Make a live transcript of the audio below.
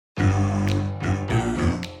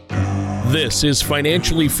This is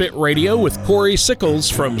Financially Fit Radio with Corey Sickles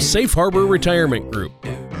from Safe Harbor Retirement Group.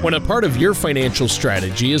 When a part of your financial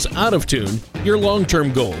strategy is out of tune, your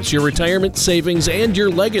long-term goals, your retirement savings, and your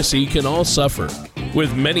legacy can all suffer.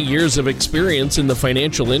 With many years of experience in the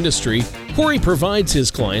financial industry, Corey provides his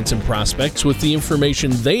clients and prospects with the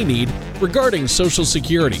information they need regarding Social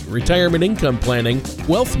Security, retirement income planning,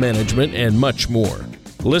 wealth management, and much more.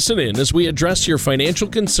 Listen in as we address your financial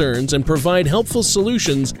concerns and provide helpful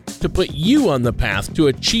solutions to put you on the path to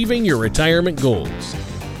achieving your retirement goals.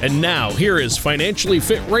 And now, here is Financially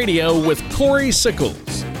Fit Radio with Corey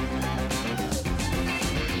Sickles.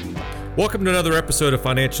 Welcome to another episode of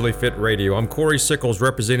Financially Fit Radio. I'm Corey Sickles,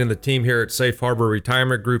 representing the team here at Safe Harbor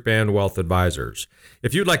Retirement Group and Wealth Advisors.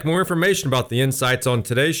 If you'd like more information about the insights on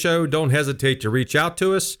today's show, don't hesitate to reach out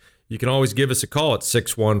to us. You can always give us a call at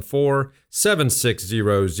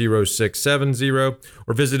 614-760-0670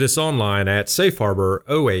 or visit us online at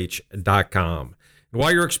safeharboroh.com. And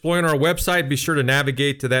while you're exploring our website, be sure to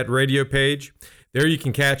navigate to that radio page. There you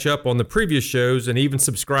can catch up on the previous shows and even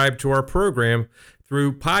subscribe to our program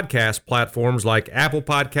through podcast platforms like Apple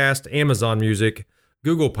Podcast, Amazon Music,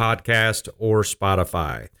 Google Podcast, or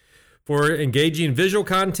Spotify. For engaging visual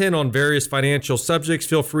content on various financial subjects,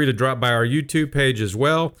 feel free to drop by our YouTube page as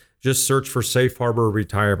well. Just search for Safe Harbor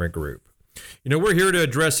Retirement Group. You know, we're here to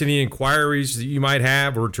address any inquiries that you might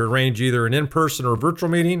have or to arrange either an in-person or virtual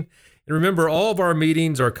meeting. And remember, all of our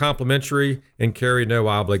meetings are complimentary and carry no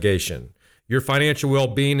obligation. Your financial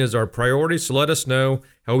well-being is our priority, so let us know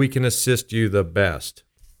how we can assist you the best.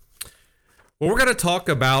 Well, we're going to talk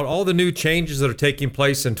about all the new changes that are taking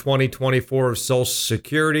place in 2024 of Social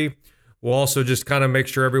Security. We'll also just kind of make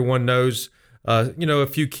sure everyone knows, a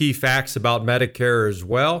few key facts about Medicare as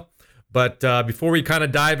well. But before we kind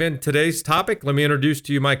of dive into today's topic, let me introduce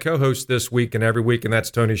to you my co-host this week and every week, and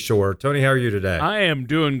that's Tony Shore. Tony, how are you today? I am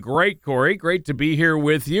doing great, Corey. Great to be here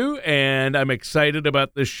with you, and I'm excited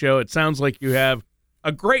about this show. It sounds like you have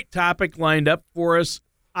a great topic lined up for us.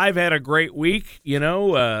 I've had a great week,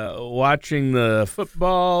 watching the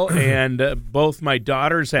football, and both my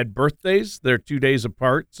daughters had birthdays. They're 2 days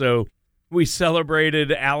apart, so we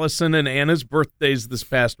celebrated Allison and Anna's birthdays this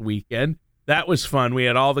past weekend. That was fun. We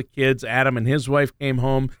had all the kids. Adam and his wife came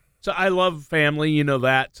home. So I love family, you know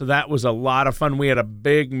that. So that was a lot of fun. We had a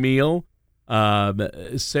big meal.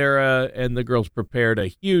 Sarah and the girls prepared a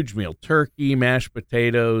huge meal. Turkey, mashed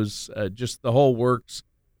potatoes, just the whole works.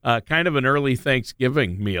 Kind of an early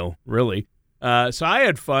Thanksgiving meal, really. So I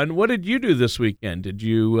had fun. What did you do this weekend? Did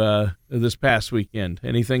you, this past weekend?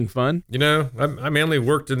 Anything fun? You know, I mainly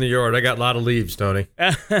worked in the yard. I got a lot of leaves, Tony.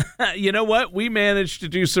 You know what? We managed to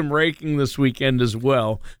do some raking this weekend as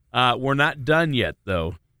well. We're not done yet,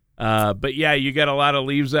 though. But yeah, you got a lot of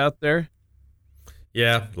leaves out there?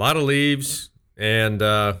 Yeah, a lot of leaves. And,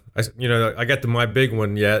 I got to my big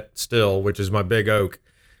one yet still, which is my big oak.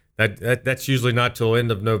 That's usually not till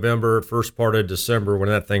end of November, first part of December when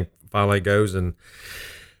that thing finally goes. And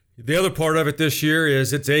the other part of it this year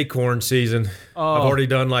is it's acorn season. Oh. I've already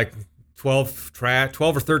done like 12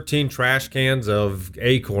 or 13 trash cans of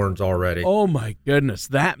acorns already. Oh my goodness,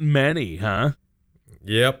 that many, huh?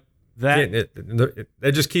 Yep. They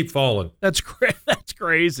just keep falling. That's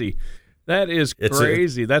crazy. That is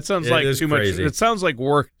crazy. That sounds like too crazy. Much. It sounds like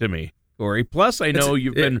work to me, Corey. Plus, I know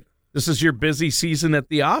this is your busy season at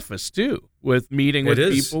the office too, with meeting with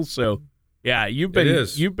people. So yeah, you've been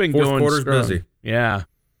Fourth going quarter's strong. busy. Yeah.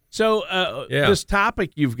 So this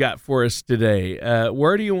topic you've got for us today,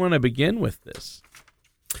 where do you want to begin with this?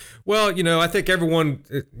 Well, I think everyone,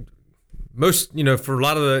 for a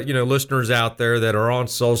lot of the, listeners out there that are on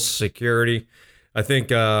Social Security, I think,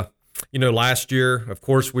 last year, of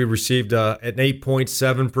course, we received an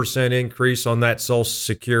 8.7% increase on that Social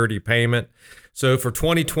Security payment. So for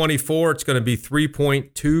 2024, it's going to be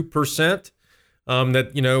 3.2%.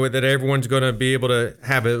 That everyone's going to be able to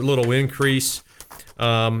have a little increase,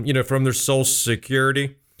 from their Social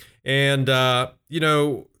Security. And, the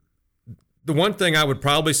one thing I would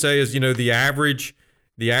probably say is, the average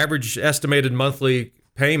estimated monthly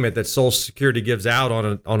payment that Social Security gives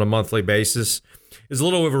out on a monthly basis is a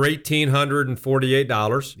little over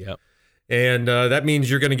 $1,848. Yep. And that means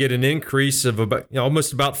you're going to get an increase of about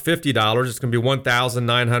almost about $50. It's going to be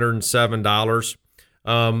 $1,907.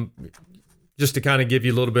 Just to kind of give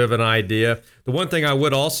you a little bit of an idea. The one thing I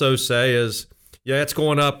would also say is, it's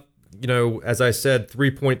going up, as I said,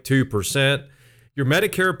 3.2%. Your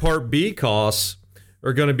Medicare Part B costs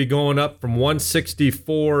are going to be going up from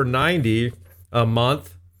 $164.90 a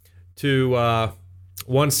month to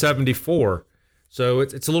 $174. So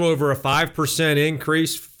it's a little over a 5%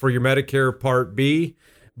 increase for your Medicare Part B.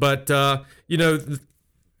 But,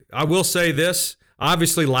 I will say this.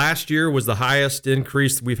 Obviously, last year was the highest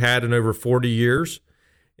increase we've had in over 40 years.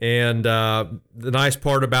 And the nice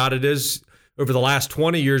part about it is over the last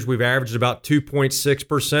 20 years, we've averaged about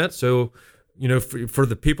 2.6%. So, for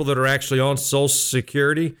the people that are actually on Social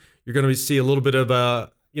Security, you're going to see a little bit of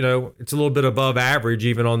it's a little bit above average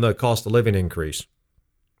even on the cost of living increase.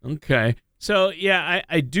 Okay. So, yeah,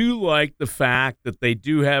 I do like the fact that they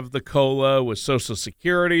do have the COLA with Social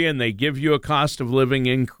Security, and they give you a cost of living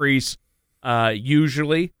increase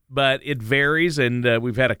usually, but it varies. And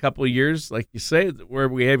we've had a couple of years, like you say, where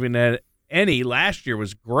we haven't had any. Last year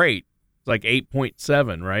was great. It's like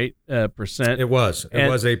 8.7, right? Percent. It was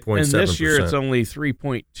 8.7%. And this year it's only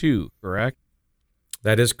 3.2, correct?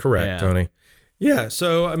 That is correct, Tony. Yeah.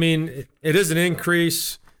 So, I mean, it is an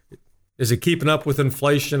increase. Is it keeping up with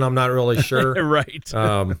inflation? I'm not really sure. Right.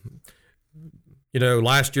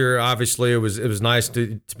 Last year, obviously, it was nice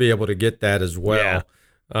to be able to get that as well.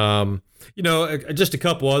 Yeah. Just a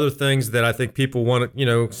couple other things that I think people want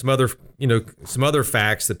some other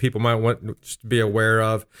facts that people might want to be aware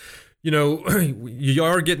of. You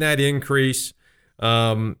are getting that increase.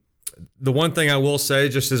 The one thing I will say,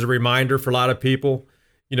 just as a reminder for a lot of people,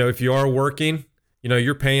 if you are working,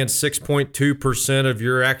 you're paying 6.2% of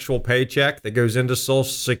your actual paycheck that goes into Social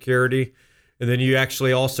Security. And then you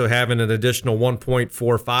actually also having an additional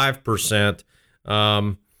 1.45%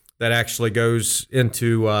 that actually goes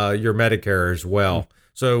into your Medicare as well.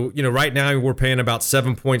 So, right now we're paying about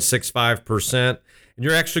 7.65%. And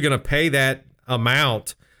you're actually going to pay that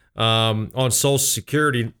amount on Social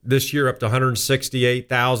Security this year up to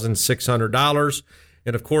 $168,600.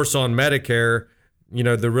 And of course, on Medicare,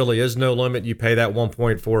 there really is no limit. You pay that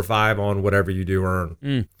 1.45 on whatever you do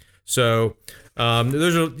earn. So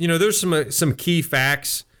there's some key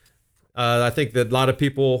facts. I think that a lot of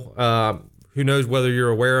people, who knows whether you're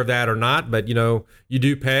aware of that or not, but you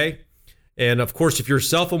do pay. And of course, if you're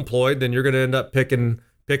self-employed, then you're going to end up picking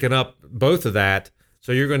up both of that.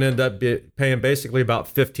 So you're going to end up paying basically about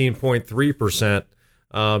 15.3%,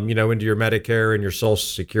 into your Medicare and your Social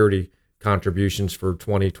Security contributions for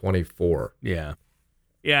 2024. Yeah.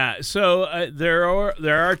 Yeah, so there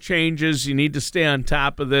are changes. You need to stay on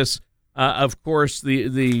top of this. Of course,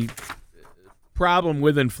 the problem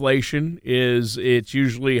with inflation is it's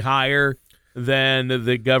usually higher than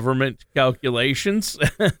the government calculations.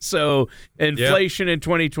 So inflation in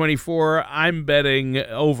 2024, I'm betting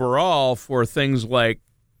overall for things like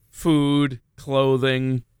food,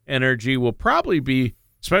 clothing, energy will probably be,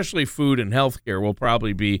 especially food and healthcare, will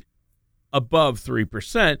probably be above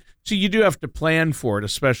 3%. So you do have to plan for it,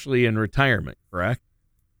 especially in retirement, correct?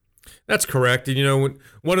 That's correct. And,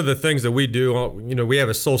 one of the things that we do, we have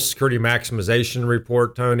a Social Security maximization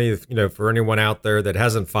report, Tony, for anyone out there that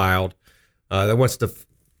hasn't filed, that wants to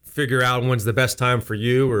figure out when's the best time for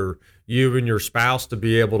you or you and your spouse to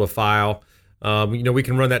be able to file. We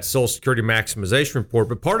can run that Social Security maximization report.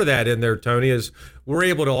 But part of that in there, Tony, is we're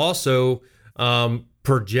able to also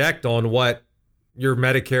project on what your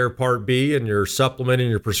Medicare Part B and your supplement and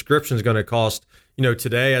your prescription is going to cost,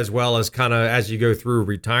 today, as well as kind of as you go through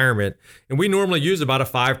retirement. And we normally use about a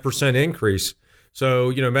 5% increase.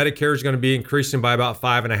 So, Medicare is going to be increasing by about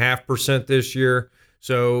 5.5% this year.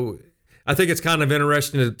 So I think it's kind of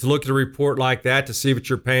interesting to look at a report like that to see what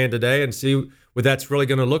you're paying today and see what that's really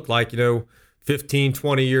going to look like, 15,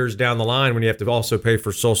 20 years down the line when you have to also pay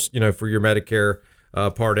for social, for your Medicare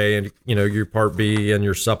Part A and, your Part B and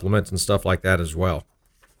your supplements and stuff like that as well.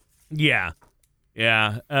 Yeah.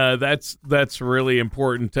 Yeah. That's really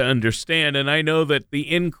important to understand. And I know that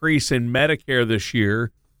the increase in Medicare this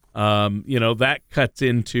year, that cuts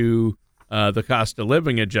into the cost of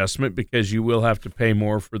living adjustment because you will have to pay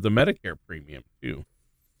more for the Medicare premium too.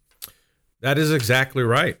 That is exactly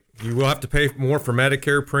right. You will have to pay more for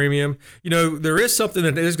Medicare premium. There is something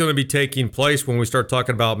that is going to be taking place when we start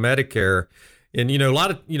talking about Medicare. And a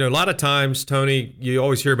lot of times, Tony, you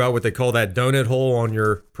always hear about what they call that donut hole on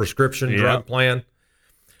your prescription drug plan.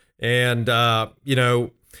 And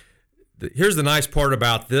here's the nice part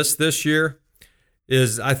about this year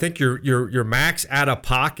is I think your max out of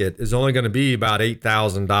pocket is only going to be about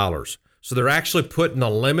 $8,000. So they're actually putting a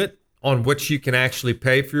limit on which you can actually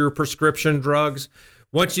pay for your prescription drugs.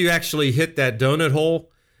 Once you actually hit that donut hole,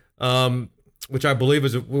 which I believe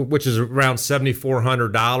is around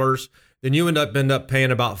 $7,400, then you end up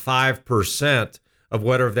paying about 5% of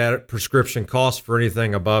whatever that prescription costs for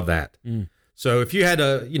anything above that. So if you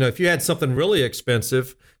had something really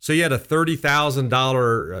expensive, so you had a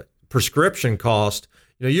 $30,000 prescription cost,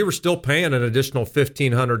 you were still paying an additional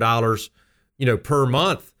 $1,500, per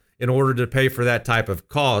month in order to pay for that type of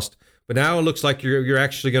cost. But now it looks like you're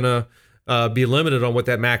actually going to be limited on what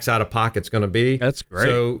that max out of pocket's going to be. That's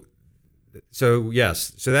great. So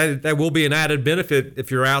yes, so that will be an added benefit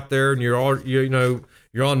if you're out there and you're on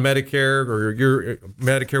Medicare, or you're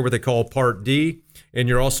Medicare, what they call Part D, and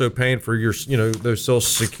you're also paying for your those Social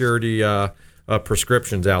Security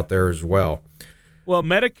prescriptions out there as well. Well,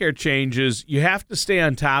 Medicare changes, you have to stay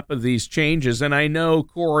on top of these changes. And I know,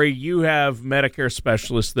 Corey, you have Medicare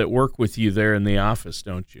specialists that work with you there in the office,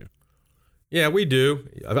 don't you? Yeah, we do.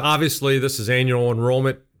 Obviously, this is annual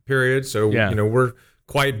enrollment period, so we're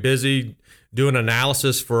quite busy doing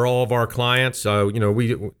analysis for all of our clients. So,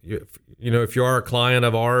 if you are a client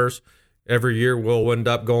of ours, every year we'll end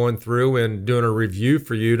up going through and doing a review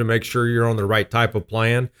for you to make sure you're on the right type of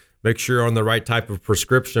plan, make sure you're on the right type of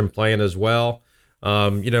prescription plan as well.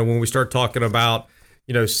 When we start talking about,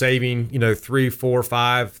 saving, $3,000,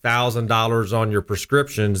 $4,000, $5,000 on your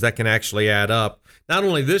prescriptions, that can actually add up, not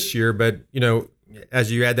only this year, but,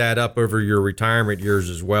 as you add that up over your retirement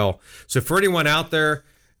years as well. So for anyone out there,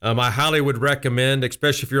 I highly would recommend,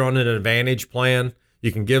 especially if you're on an Advantage plan,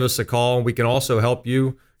 you can give us a call. We can also help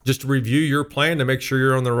you just review your plan to make sure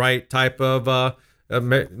you're on the right type of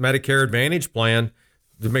Medicare Advantage plan,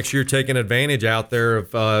 to make sure you're taking advantage out there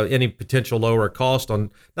of any potential lower cost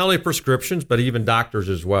on not only prescriptions, but even doctors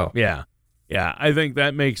as well. Yeah, I think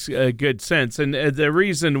that makes good sense. And the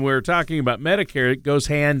reason we're talking about Medicare, it goes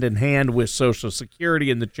hand in hand with Social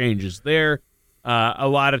Security and the changes there. A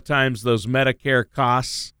lot of times those Medicare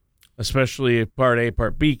costs, especially Part A,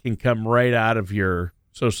 Part B, can come right out of your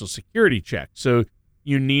Social Security check. So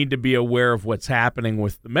you need to be aware of what's happening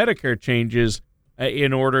with the Medicare changes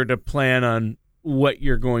in order to plan on what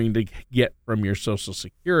you're going to get from your Social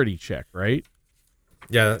Security check, right?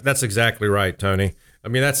 Yeah, that's exactly right, Tony. I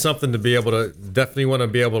mean, that's something to be able to definitely want to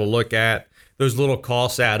be able to look at. Those little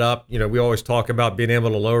costs add up. We always talk about being able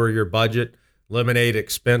to lower your budget, eliminate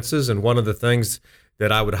expenses. And one of the things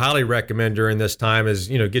that I would highly recommend during this time is,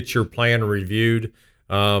 get your plan reviewed.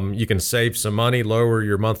 You can save some money, lower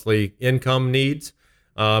your monthly income needs.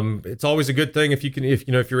 It's always a good thing if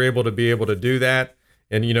you're able to do that.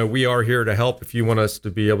 And, we are here to help if you want us to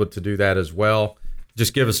be able to do that as well.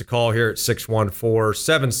 Just give us a call here at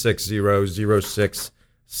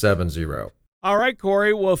 614-760-0670. All right,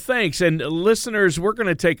 Corey. Well, thanks. And listeners, we're going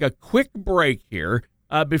to take a quick break here.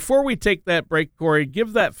 Before we take that break, Corey,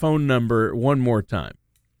 give that phone number one more time.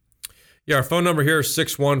 Yeah, our phone number here is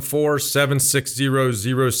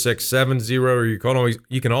 614-760-0670, or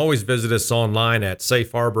you can always visit us online at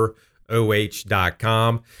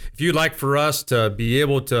safeharboroh.com. If you'd like for us to be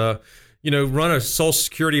able to, run a Social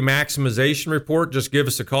Security maximization report, just give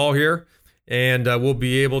us a call here, and we'll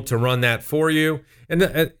be able to run that for you. And,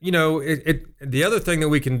 the other thing that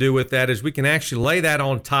we can do with that is we can actually lay that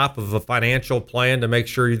on top of a financial plan to make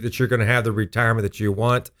sure that you're going to have the retirement that you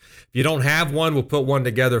want. If you don't have one, we'll put one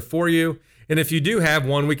together for you. And if you do have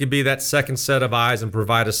one, we can be that second set of eyes and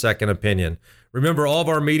provide a second opinion. Remember, all of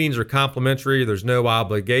our meetings are complimentary. There's no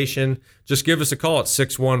obligation. Just give us a call at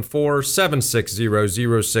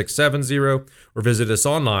 614-760-0670 or visit us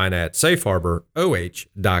online at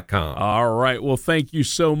safeharboroh.com. All right. Well, thank you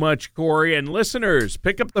so much, Corey. And listeners,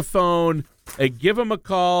 pick up the phone, give them a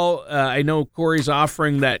call. I know Corey's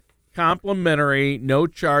offering that complimentary, no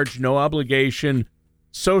charge, no obligation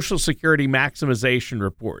Social Security maximization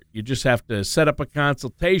report. You just have to set up a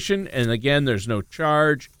consultation. And again, there's no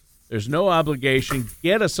charge. There's no obligation.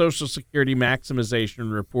 Get a Social Security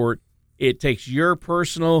maximization report. It takes your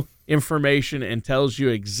personal information and tells you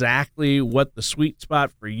exactly what the sweet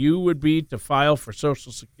spot for you would be to file for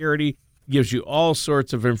Social Security. Gives you all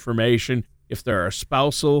sorts of information. If there are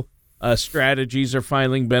spousal strategies or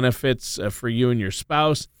filing benefits for you and your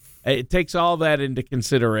spouse, it takes all that into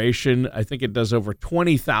consideration. I think it does over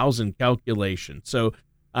 20,000 calculations. So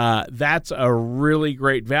that's a really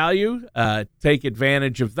great value. Take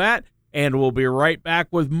advantage of that, and we'll be right back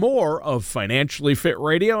with more of Financially Fit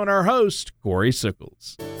Radio and our host, Corey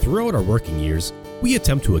Sickles. Throughout our working years, we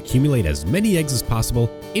attempt to accumulate as many eggs as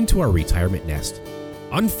possible into our retirement nest.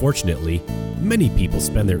 Unfortunately, many people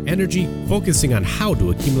spend their energy focusing on how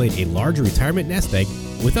to accumulate a large retirement nest egg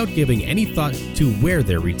without giving any thought to where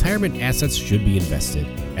their retirement assets should be invested.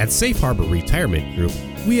 At Safe Harbor Retirement Group,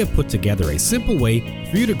 we have put together a simple way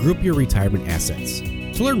for you to group your retirement assets.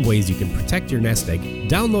 To learn ways you can protect your nest egg,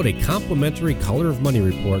 download a complimentary Color of Money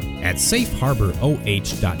report at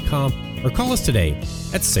safeharboroh.com or call us today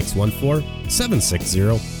at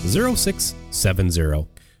 614-760-0670.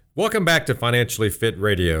 Welcome back to Financially Fit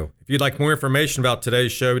Radio. If you'd like more information about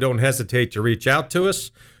today's show, don't hesitate to reach out to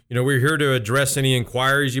us. We're here to address any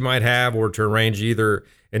inquiries you might have or to arrange either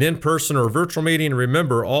an in-person or virtual meeting.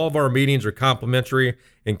 Remember, all of our meetings are complimentary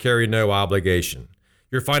and carry no obligation.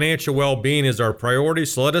 Your financial well-being is our priority,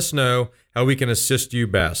 so let us know how we can assist you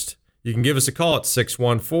best. You can give us a call at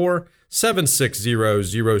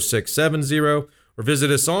 614-760-0670 or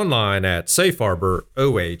visit us online at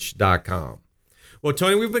safeharboroh.com. Well,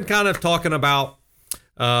 Tony, we've been kind of talking about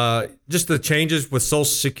just the changes with Social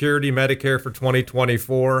Security, Medicare for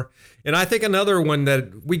 2024. And I think another one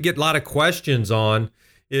that we get a lot of questions on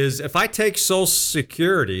is if I take Social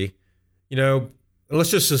Security,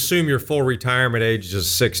 let's just assume your full retirement age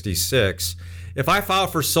is 66. If I file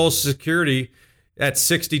for Social Security at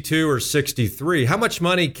 62 or 63, how much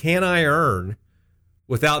money can I earn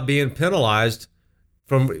without being penalized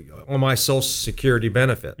on my Social Security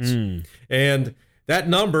benefits? And that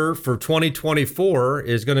number for 2024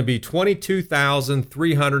 is going to be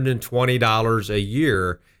 $22,320 a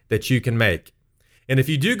year that you can make. And if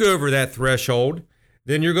you do go over that threshold,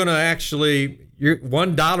 then you're going to actually,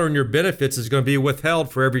 $1 in your benefits is going to be withheld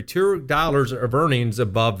for every $2 of earnings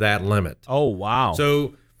above that limit. Oh, wow.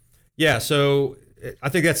 So I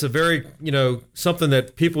think that's a very, something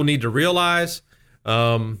that people need to realize.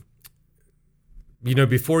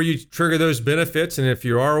 Before you trigger those benefits, and if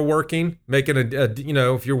you are working,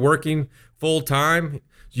 if you're working full time,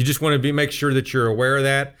 you just want to make sure that you're aware of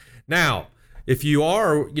that. Now, if you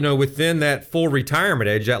are, within that full retirement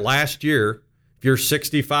age, that last year, if you're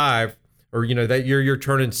 65 or, that year you're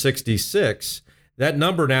turning 66, that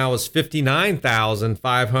number now is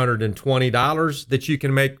 $59,520 that you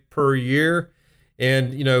can make per year.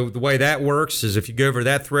 And, the way that works is if you go over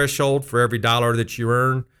that threshold for every dollar that you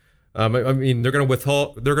earn, they're going to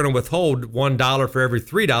withhold $1 for every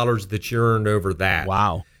 $3 that you earned over that.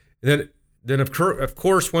 Wow. And then of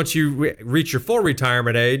course, once you reach your full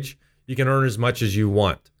retirement age, you can earn as much as you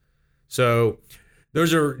want. So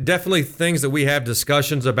those are definitely things that we have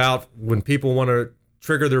discussions about when people want to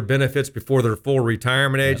trigger their benefits before their full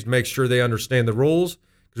retirement age to make sure they understand the rules.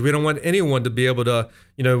 Because we don't want anyone to be able to,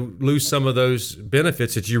 lose some of those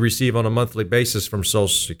benefits that you receive on a monthly basis from Social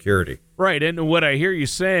Security. Right. And what I hear you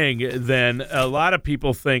saying, then, a lot of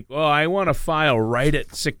people think, I want to file right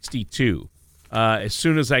at 62 as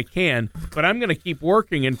soon as I can, but I'm going to keep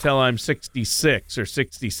working until I'm 66 or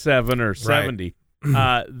 67 or 70.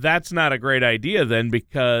 Right. That's not a great idea then,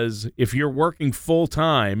 because if you're working full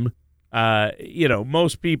time,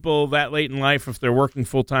 most people that late in life, if they're working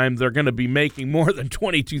full time, they're going to be making more than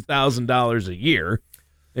 $22,000 a year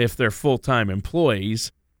if they're full-time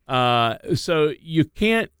employees. So you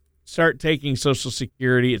can't start taking Social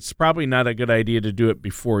Security. It's probably not a good idea to do it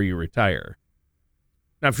before you retire.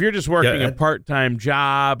 Now, if you're just working a part-time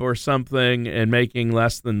job or something and making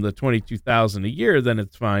less than the $22,000 a year, then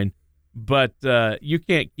it's fine. But you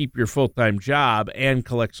can't keep your full-time job and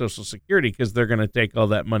collect Social Security because they're going to take all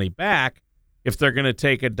that money back. If they're going to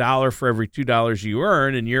take $1 for every $2 you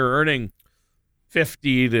earn, and you're earning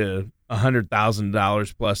 $50,000 to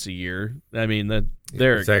 $100,000 plus a year,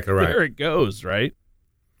 there it goes, right?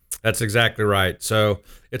 That's exactly right. So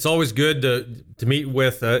it's always good to meet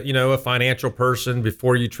with a financial person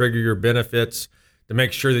before you trigger your benefits to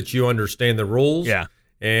make sure that you understand the rules. Yeah,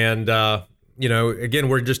 and again,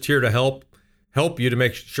 we're just here to help you to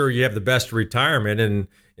make sure you have the best retirement,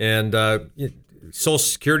 and Social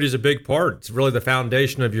Security is a big part. It's really the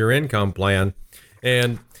foundation of your income plan.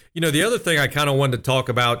 And the other thing I kind of wanted to talk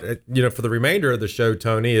about, for the remainder of the show,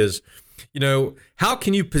 Tony, is how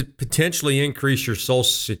can you potentially increase your Social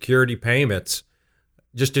Security payments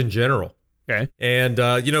just in general? Okay. And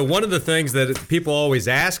one of the things that people always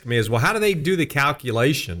ask me is, well, how do they do the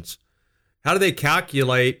calculations? How do they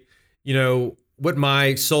calculate what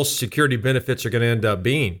my Social Security benefits are going to end up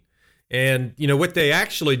being? And, what they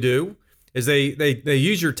actually do is they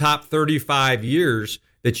use your top 35 years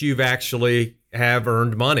that you've actually have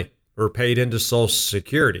earned money or paid into Social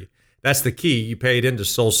Security. That's the key. You paid into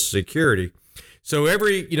Social Security. So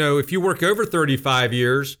if you work over 35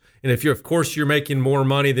 years, and if of course you're making more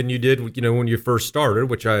money than you did, when you first started,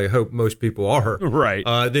 which I hope most people are, right?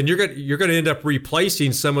 Then you're going to end up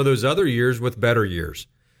replacing some of those other years with better years.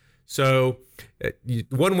 So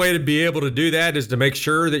one way to be able to do that is to make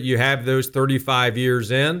sure that you have those 35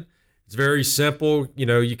 years in. It's very simple.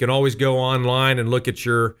 You can always go online and look at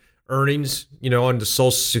your earnings, on the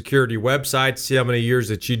Social Security website, see how many years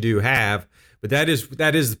that you do have. But that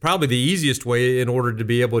is probably the easiest way in order to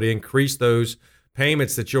be able to increase those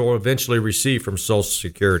payments that you'll eventually receive from Social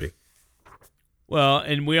Security. Well,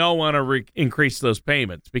 and we all want to increase those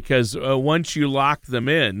payments because once you lock them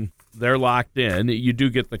in, they're locked in. You do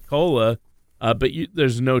get the COLA, but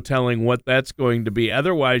there's no telling what that's going to be.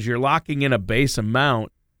 Otherwise, you're locking in a base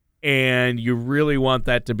amount and you really want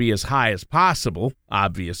that to be as high as possible,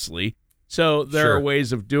 obviously. So there are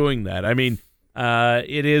ways of doing that. I mean,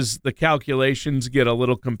 the calculations get a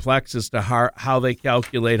little complex as to how they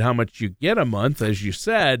calculate how much you get a month, as you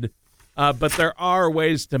said, but there are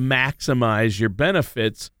ways to maximize your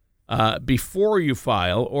benefits before you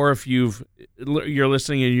file, or if you're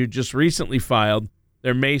listening and you just recently filed,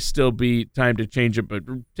 there may still be time to change it. But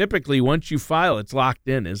typically, once you file, it's locked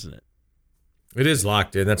in, isn't it? It is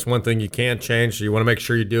locked in. That's one thing you can't change. So you want to make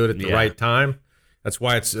sure you do it at the right time. That's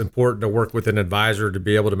why it's important to work with an advisor to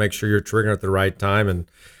be able to make sure you're triggering at the right time. And,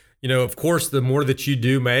 of course, the more that you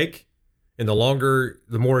do make and the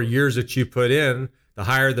more years that you put in, the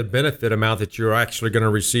higher the benefit amount that you're actually going to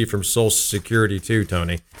receive from Social Security too,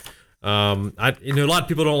 Tony. A lot of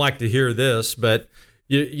people don't like to hear this, but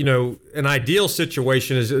an ideal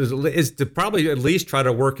situation is to probably at least try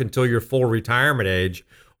to work until your full retirement age,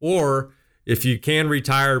 or if you can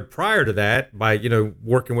retire prior to that by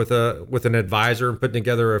working with an advisor and putting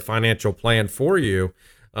together a financial plan for you,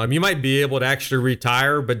 you might be able to actually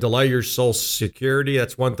retire but delay your Social Security.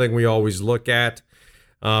 That's one thing we always look at.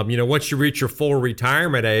 Once you reach your full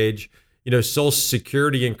retirement age, Social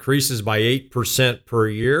Security increases by 8% per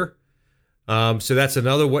year. So that's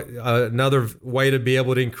another way to be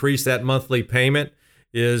able to increase that monthly payment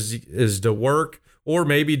is to work, or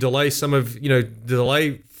maybe delay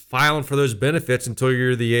filing for those benefits until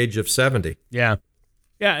you're the age of 70. Yeah,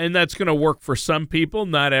 and that's going to work for some people,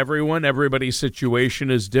 not everyone. Everybody's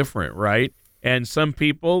situation is different, right? And some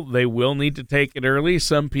people, they will need to take it early.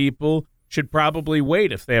 Some people should probably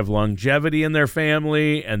wait if they have longevity in their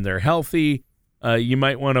family and they're healthy. You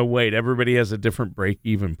might want to wait. Everybody has a different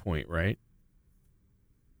break-even point, right?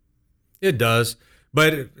 It does,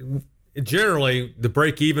 but generally the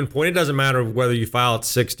break-even point, it doesn't matter whether you file at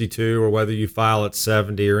 62 or whether you file at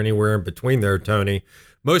 70 or anywhere in between there, Tony.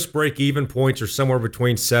 Most break-even points are somewhere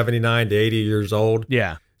between 79 to 80 years old.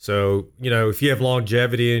 Yeah. So, if you have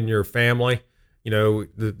longevity in your family,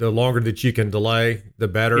 the longer that you can delay, the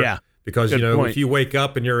better. Yeah. Because, if you wake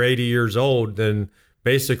up and you're 80 years old, then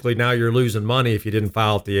basically now you're losing money if you didn't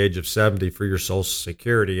file at the age of 70 for your Social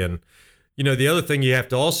Security. And, the other thing you have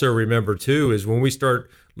to also remember, too, is when we start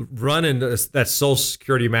running that Social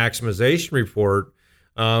Security maximization report,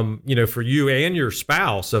 for you and your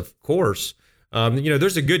spouse, of course,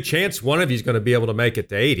 there's a good chance one of you is going to be able to make it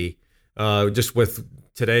to 80, just with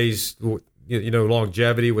today's,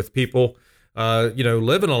 longevity with people,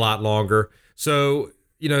 living a lot longer. So,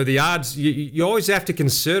 the odds, you always have to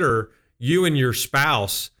consider you and your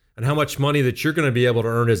spouse and how much money that you're going to be able to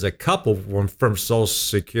earn as a couple from Social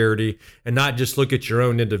Security, and not just look at your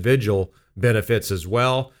own individual benefits as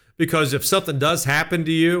well. Because if something does happen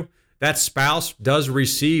to you, that spouse does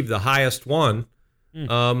receive the highest one,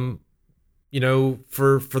 for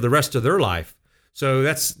the rest of their life. So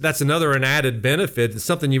that's another an added benefit. It's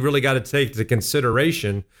something you really got to take into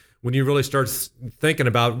consideration when you really start thinking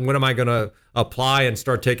about when am I going to apply and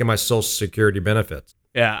start taking my Social Security benefits.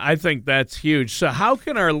 Yeah, I think that's huge. So how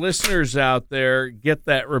can our listeners out there get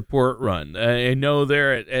that report run? I know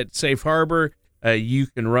there at Safe Harbor, you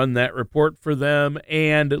can run that report for them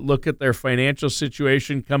and look at their financial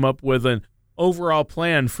situation, come up with an overall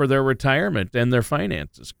plan for their retirement and their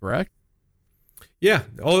finances, correct? Yeah.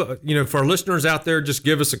 For our listeners out there, just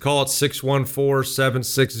give us a call at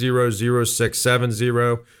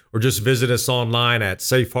 614-760-0670, or just visit us online at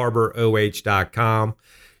safeharboroh.com.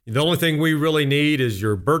 The only thing we really need is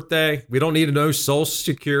your birthday. We don't need no Social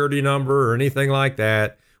Security number or anything like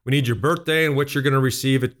that. We need your birthday and what you're going to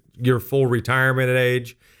receive at your full retirement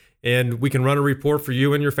age, and we can run a report for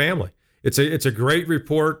you and your family. It's a great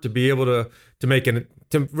report to be able to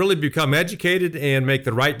really become educated and make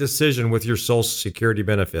the right decision with your Social Security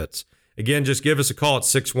benefits. Again, just give us a call at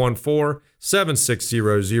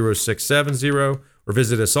 614-760-0670, or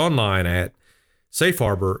visit us online at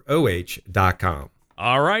safeharboroh.com.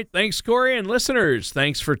 All right. Thanks, Corey. And listeners,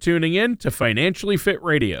 thanks for tuning in to Financially Fit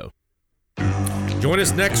Radio. Join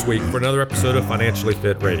us next week for another episode of Financially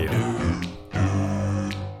Fit Radio.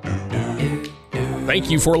 Thank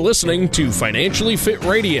you for listening to Financially Fit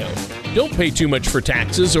Radio. Don't pay too much for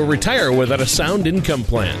taxes or retire without a sound income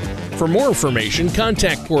plan. For more information,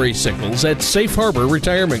 contact Corey Sickles at Safe Harbor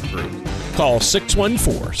Retirement Group. Call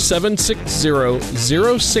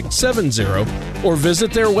 614-760-0670 or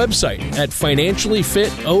visit their website at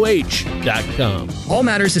financiallyfitoh.com. All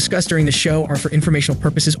matters discussed during the show are for informational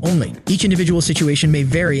purposes only. Each individual situation may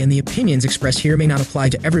vary, and the opinions expressed here may not apply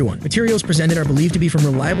to everyone. Materials presented are believed to be from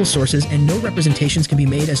reliable sources, and no representations can be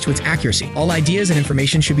made as to its accuracy. All ideas and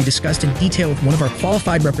information should be discussed in detail with one of our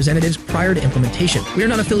qualified representatives prior to implementation. We are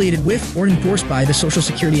not affiliated with or endorsed by the Social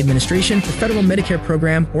Security Administration, the Federal Medicare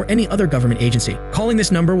Program, or any other government agency. Calling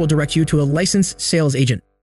this number will direct you to a licensed sales agent.